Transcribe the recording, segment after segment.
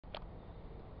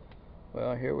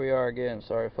Well, here we are again.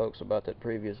 Sorry folks about that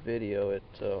previous video.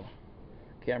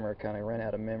 Camera kind of ran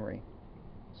out of memory,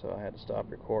 so I had to stop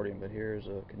recording, but here's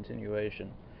a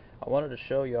continuation. I wanted to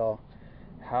show y'all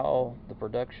how the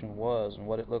production was and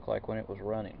what it looked like when it was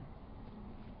running.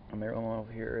 I'm going to run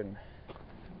over here and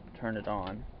turn it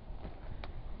on.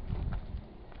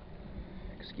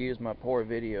 Excuse my poor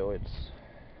video, it's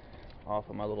off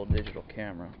of my little digital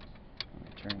camera. Let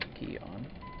me turn the key on.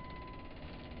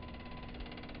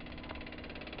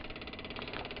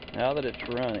 Now that it's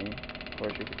running, of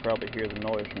course you can probably hear the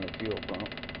noise from the fuel pump.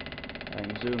 I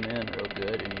can zoom in real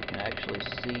good and you can actually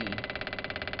see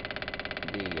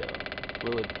the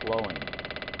fluid flowing.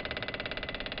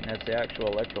 And that's the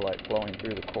actual electrolyte flowing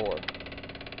through the core.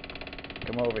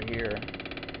 Come over here.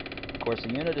 Of course the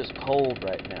unit is cold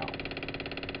right now.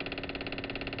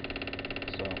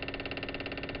 So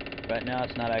right now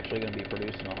it's not actually going to be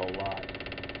producing a whole lot.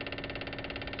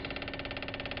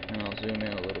 And I'll zoom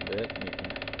in a little bit and you can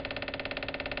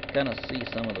kind of see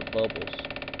some of the bubbles.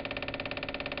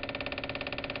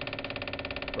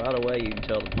 Right away you can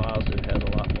tell the positive has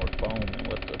a lot more foam than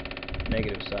what the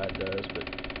negative side does, but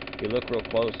if you look real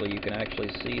closely you can actually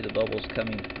see the bubbles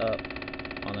coming up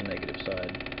on the negative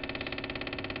side.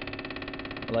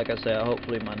 Like I say,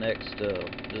 hopefully my next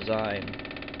design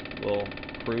will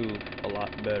prove a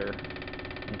lot better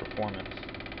in performance.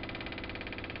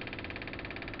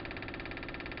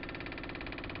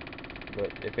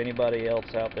 But if anybody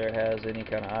else out there has any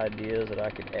kind of ideas that I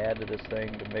could add to this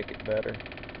thing to make it better,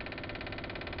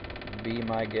 be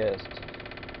my guest.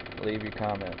 Leave your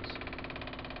comments.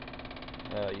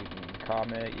 You can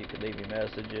comment, you can leave me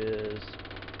messages.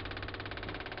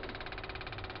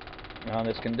 Now on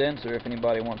this condenser, if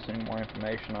anybody wants any more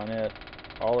information on it,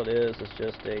 all it is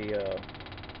just a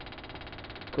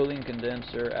cooling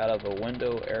condenser out of a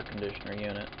window air conditioner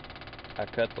unit. I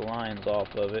cut the lines off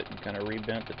of it and kind of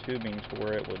rebent the tubing to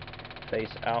where it would face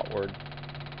outward,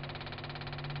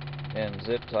 and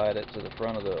zip tied it to the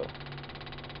front of the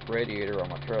radiator on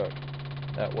my truck.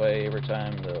 That way every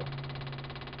time the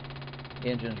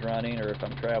engine's running or if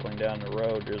I'm traveling down the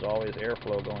road, there's always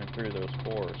airflow going through those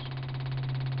cores.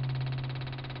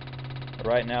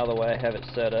 Right now the way I have it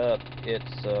set up,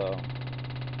 it's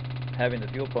having the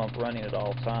fuel pump running at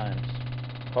all times.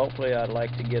 Hopefully I'd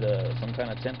like to get some kind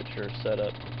of temperature set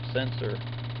up sensor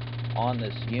on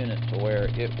this unit to where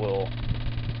it will,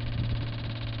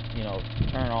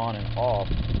 turn on and off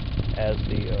as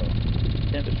the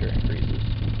temperature increases.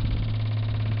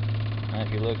 And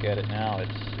if you look at it now,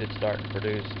 it's starting to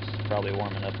produce. It's probably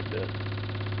warming up a bit,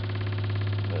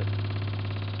 but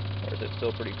of course it's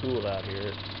still pretty cool out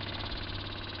here.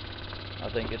 I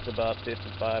think it's about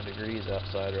 55 degrees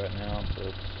outside right now, so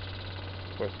it's,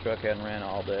 of course the truck hadn't ran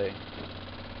all day.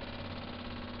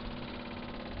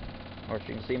 Of course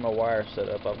you can see my wire set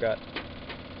up. I've got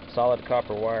solid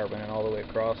copper wire running all the way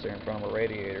across there in front of a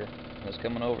radiator. And it's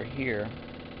coming over here.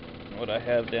 And what I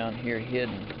have down here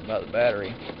hidden about the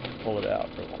battery, pull it out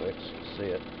real quick so you can see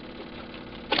it.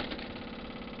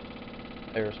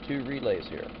 There's two relays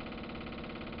here.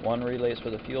 One relay is for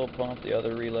the fuel pump, the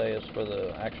other relay is for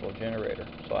the actual generator.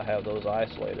 So I have those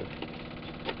isolated.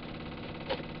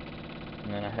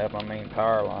 And then I have my main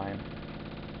power line.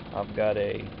 I've got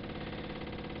a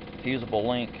fusible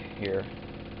link here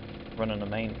running the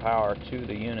main power to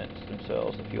the units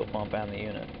themselves, the fuel pump and the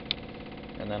unit.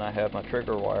 And then I have my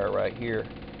trigger wire right here,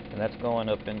 and that's going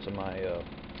up into my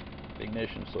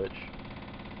ignition switch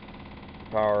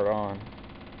to power it on.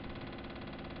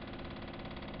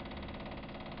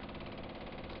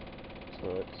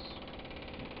 So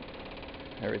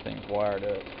everything's wired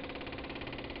up.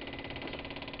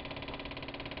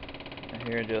 And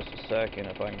here in just a second,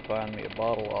 if I can find me a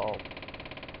bottle, I'll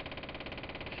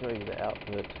show you the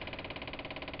output.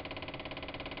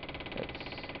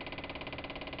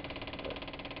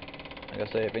 Like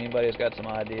I say, if anybody's got some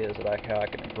ideas that how I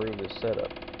can improve this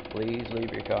setup, please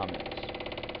leave your comments.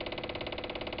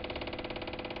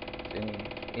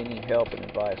 Any help and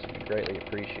advice would be greatly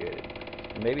appreciated.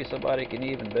 And maybe somebody can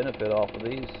even benefit off of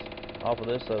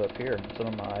this setup here, some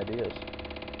of my ideas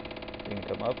you can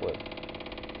come up with.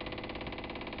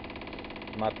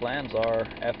 My plans are,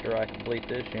 after I complete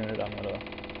this unit, I'm going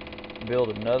to build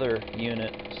another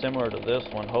unit similar to this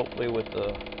one, hopefully with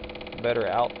a better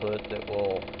output that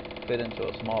will fit into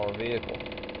a smaller vehicle.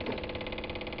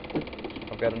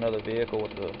 I've got another vehicle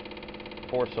with a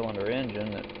 4-cylinder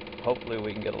engine that hopefully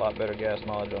we can get a lot better gas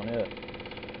mileage on it.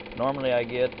 Normally I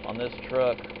get on this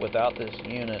truck without this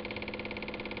unit,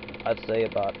 I'd say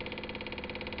about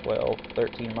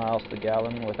 12-13 miles to the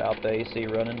gallon without the AC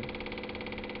running,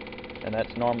 and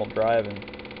that's normal driving.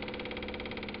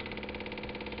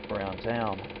 around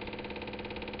town.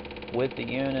 With the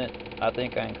unit, I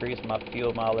think I increased my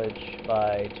fuel mileage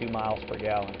by 2 miles per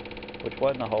gallon, which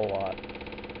wasn't a whole lot.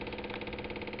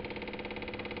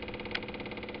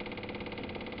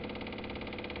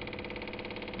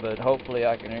 But hopefully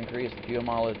I can increase the fuel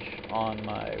mileage on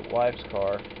my wife's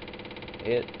car.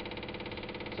 It's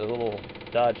a little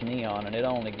Dodge Neon, and it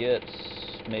only gets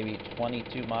maybe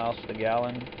 22 miles to the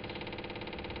gallon.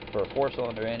 For a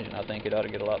 4-cylinder engine, I think it ought to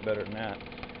get a lot better than that.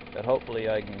 But hopefully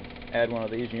I can add one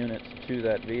of these units to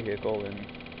that vehicle and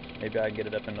maybe I can get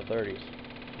it up in the 30s.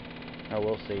 Oh,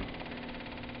 we'll see.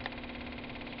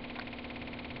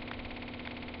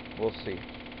 We'll see.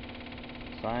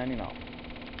 Signing off.